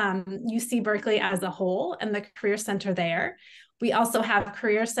with UC Berkeley as a whole and the Career Center there. We also have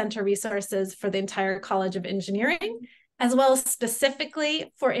Career Center resources for the entire College of Engineering, as well as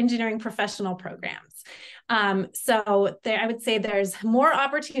specifically for engineering professional programs. So there, I would say there's more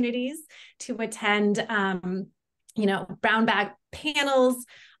opportunities to attend, brown bag panels,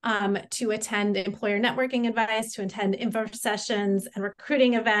 to attend employer networking advice, to attend info sessions and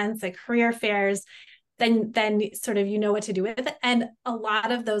recruiting events and career fairs. Then sort of what to do with it. And a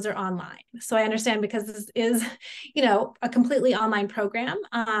lot of those are online. So I understand, because this is, a completely online program.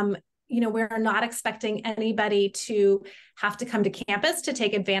 We're not expecting anybody to have to come to campus to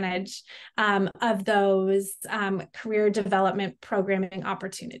take advantage of those career development programming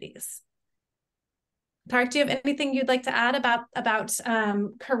opportunities. Tarek, do you have anything you'd like to add about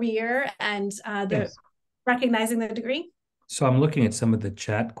career and Yes. recognizing the degree? So I'm looking at some of the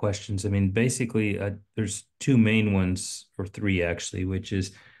chat questions. I mean, basically, there's two main ones, or three actually, which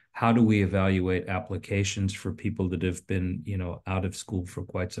is, how do we evaluate applications for people that have been, out of school for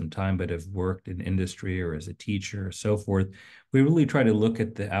quite some time, but have worked in industry or as a teacher or so forth? We really try to look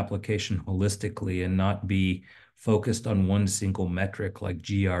at the application holistically and not be focused on one single metric like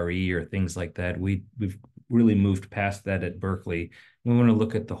GRE or things like that. We've really moved past that at Berkeley. We want to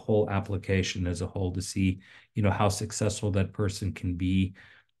look at the whole application as a whole to see, how successful that person can be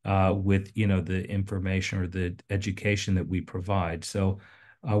with, the information or the education that we provide. So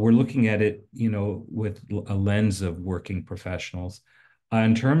we're looking at it, with a lens of working professionals.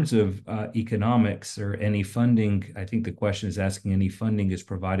 In terms of economics or any funding, I think the question is asking any funding is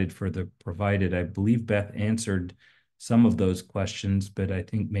provided for the provided. I believe Beth answered some of those questions, but I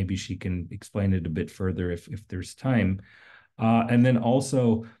think maybe she can explain it a bit further if there's time. And then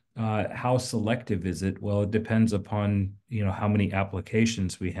also, how selective is it? Well, it depends upon, how many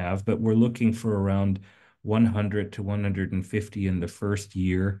applications we have, but we're looking for around 100 to 150 in the first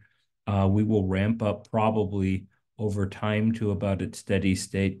year. We will ramp up probably over time to about at steady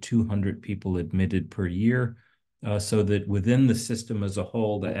state 200 people admitted per year, so that within the system as a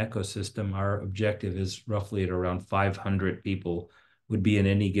whole, the ecosystem, our objective is roughly at around 500 people would be at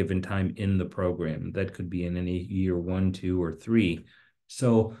any given time in the program. That could be in any year 1, 2, or 3.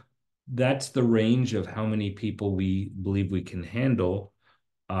 So that's the range of how many people we believe we can handle.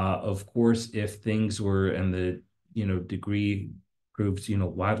 Of course, if things were and the degree proves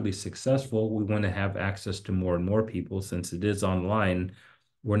widely successful, we want to have access to more and more people. Since it is online,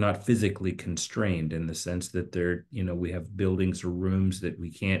 we're not physically constrained in the sense that we have buildings or rooms that we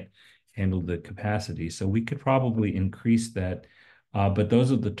can't handle the capacity. So we could probably increase that, but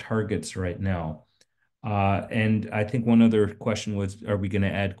those are the targets right now. And I think one other question was, are we going to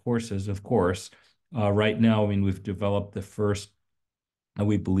add courses? Of course. Right now, I mean, we've developed the first,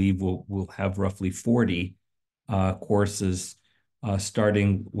 we believe we'll have roughly 40 courses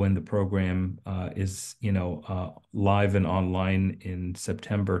starting when the program is live and online in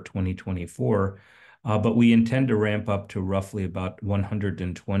September 2024. But we intend to ramp up to roughly about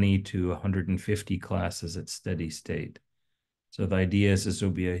 120 to 150 classes at steady state. So the idea is this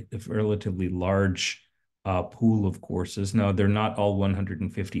will be a relatively large pool of courses. Now, they're not all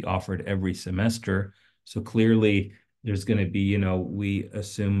 150 offered every semester. So clearly, there's going to be, we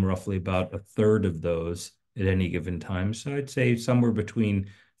assume roughly about a third of those at any given time. So I'd say somewhere between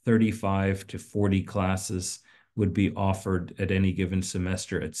 35 to 40 classes would be offered at any given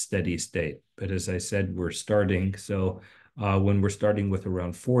semester at steady state. But as I said, we're starting. So when we're starting with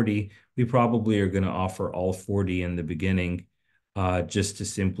around 40, we probably are going to offer all 40 in the beginning, just to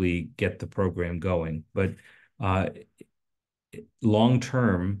simply get the program going. But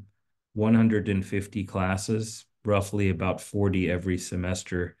long-term, 150 classes, roughly about 40 every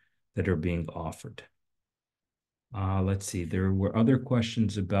semester that are being offered. Let's see, there were other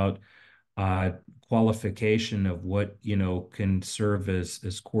questions about qualification of what, can serve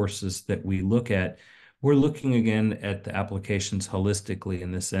as courses that we look at. We're looking again at the applications holistically,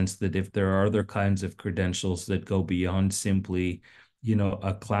 in the sense that if there are other kinds of credentials that go beyond simply,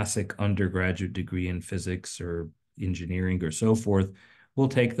 a classic undergraduate degree in physics or engineering or so forth, we'll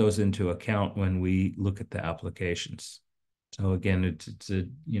take those into account when we look at the applications. So again, it's a,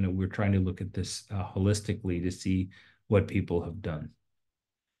 we're trying to look at this holistically to see what people have done.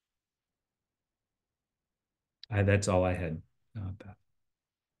 That's all I had, Beth.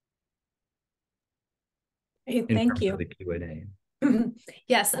 Thank you. The Q&A.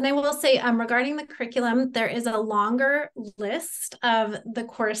 Yes, and I will say regarding the curriculum, there is a longer list of the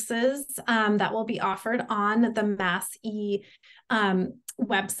courses that will be offered on the Mass-E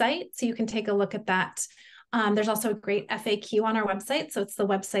website, so you can take a look at that. There's also a great FAQ on our website, so it's the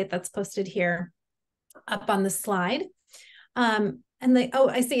website that's posted here up on the slide. I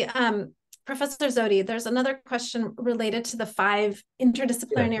see. Professor Zohdi, there's another question related to the 5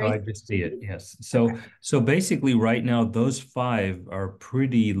 interdisciplinary. Yeah, I just see it. Yes. So basically, right now, those 5 are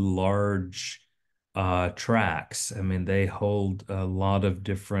pretty large tracks. I mean, they hold a lot of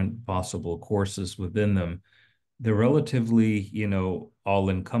different possible courses within them. They're relatively,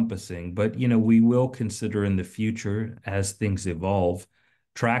 all-encompassing, but we will consider in the future as things evolve.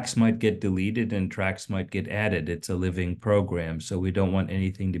 Tracks might get deleted and tracks might get added. It's a living program, so we don't want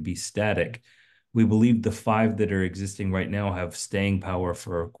anything to be static. We believe the 5 that are existing right now have staying power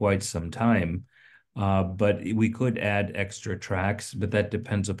for quite some time, but we could add extra tracks, but that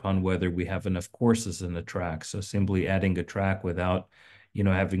depends upon whether we have enough courses in the track. So simply adding a track without,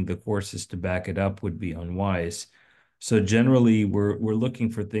 having the courses to back it up would be unwise. So generally, we're looking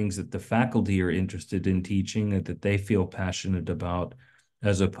for things that the faculty are interested in teaching and that they feel passionate about,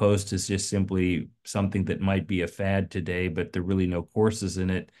 as opposed to just simply something that might be a fad today, but there are really no courses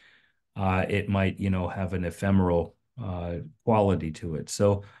in it. It might, have an ephemeral quality to it.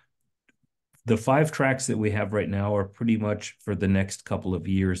 So the 5 tracks that we have right now are pretty much for the next couple of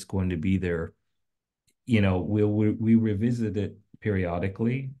years going to be there. We revisit it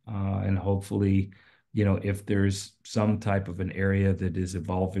periodically, and hopefully, if there's some type of an area that is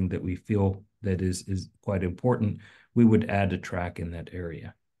evolving that we feel that is quite important, we would add a track in that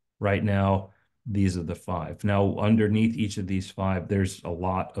area. Right now, these are the 5. Now, underneath each of these 5, there's a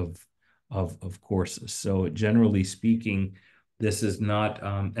lot of courses. So generally speaking, this is not,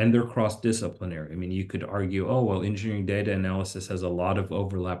 and they're cross-disciplinary. I mean, you could argue, oh, well, engineering data analysis has a lot of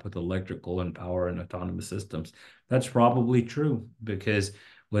overlap with electrical and power and autonomous systems. That's probably true, because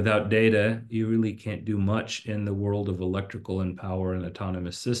without data, you really can't do much in the world of electrical and power and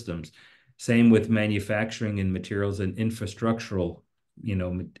autonomous systems. Same with manufacturing and materials and infrastructural,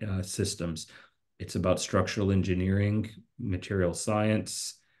 systems. It's about structural engineering, material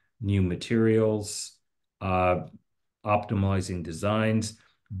science, new materials, optimizing designs.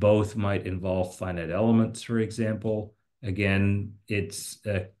 Both might involve finite elements, for example. Again, it's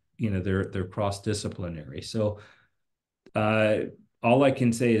they're cross-disciplinary. So all I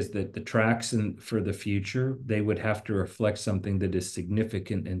can say is that the tracks for the future, they would have to reflect something that is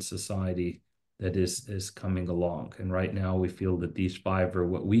significant in society that is coming along. And right now we feel that these 5 are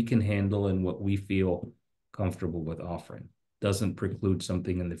what we can handle and what we feel comfortable with offering. Doesn't preclude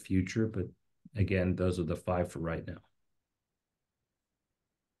something in the future, but again, those are the 5 for right now.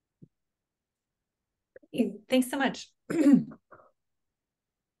 Thanks so much.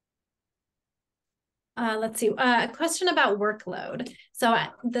 Let's see, a question about workload. So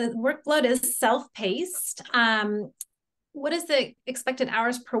the workload is self-paced. What is the expected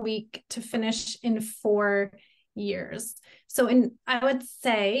hours per week to finish in 4 years? So I would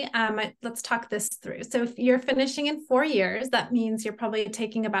say, let's talk this through. So if you're finishing in 4 years, that means you're probably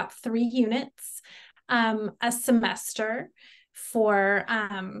taking about 3 units a semester for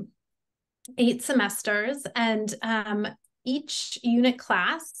 8 semesters. And each unit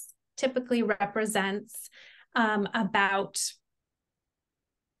class typically represents about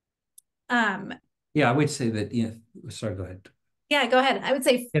yeah, I would say that, sorry, go ahead. Yeah, go ahead. I would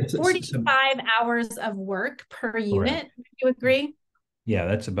say 45 hours of work per unit. Do you agree? Yeah,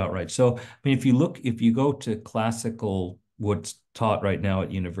 that's about right. So, I mean, if you go to classical, what's taught right now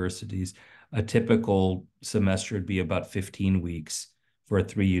at universities, a typical semester would be about 15 weeks for a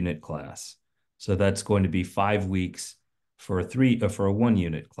 3-unit class. So that's going to be 5 weeks for a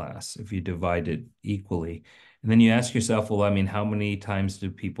 1-unit class if you divide it equally. And then you ask yourself, well, I mean, how many times do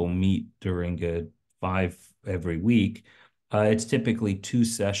people meet during a 5 every week? It's typically 2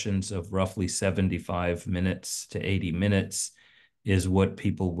 sessions of roughly 75 minutes to 80 minutes is what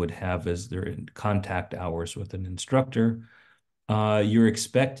people would have as their contact hours with an instructor. You're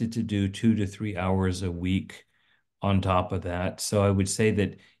expected to do 2 to 3 hours a week on top of that. So I would say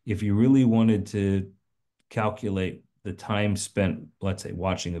that if you really wanted to calculate the time spent, let's say,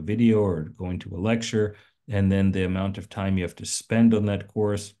 watching a video or going to a lecture, and then the amount of time you have to spend on that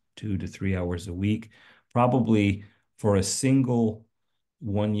course, 2 to 3 hours a week, probably for a single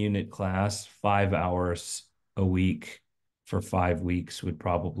one unit class, 5 hours a week for 5 weeks would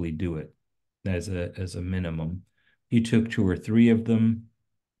probably do it as a minimum. You took 2 or 3 of them,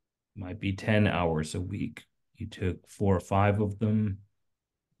 might be 10 hours a week. You took 4 or 5 of them,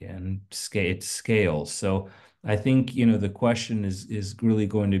 and it scales. So I think, the question is really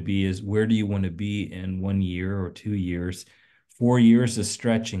going to be is where do you want to be in 1 year or 2 years? 4 years is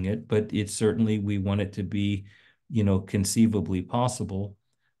stretching it, but it's certainly, we want it to be, conceivably possible.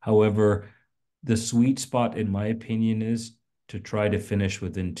 However, the sweet spot, in my opinion, is to try to finish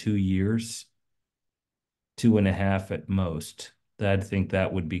within 2 years, 2.5 at most. I think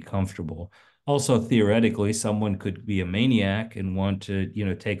that would be comfortable. Also, theoretically, someone could be a maniac and want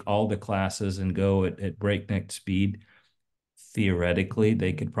to, take all the classes and go at breakneck speed. Theoretically,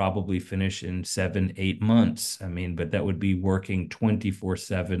 they could probably finish in 7, 8 months. I mean, but that would be working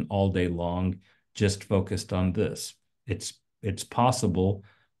 24/7 all day long, just focused on this. It's possible,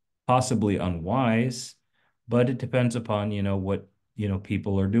 possibly unwise, but it depends upon, what,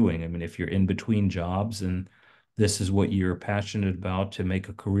 people are doing. I mean, if you're in between jobs and this is what you're passionate about to make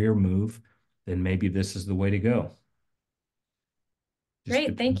a career move, then maybe this is the way to go.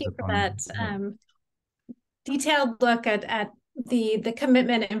 Great, thank you for that detailed look at the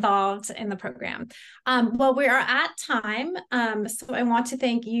commitment involved in the program. Well, we are at time, so I want to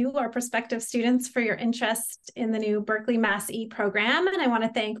thank you, our prospective students, for your interest in the new Berkeley Mass E program, and I want to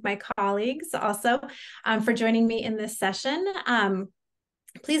thank my colleagues also for joining me in this session.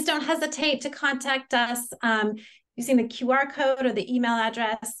 Please don't hesitate to contact us using the QR code or the email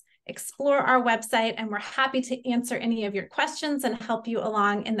address. Explore our website, and we're happy to answer any of your questions and help you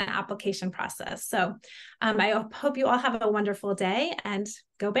along in the application process. So I hope you all have a wonderful day, and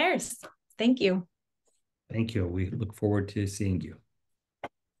go Bears. Thank you. Thank you. We look forward to seeing you.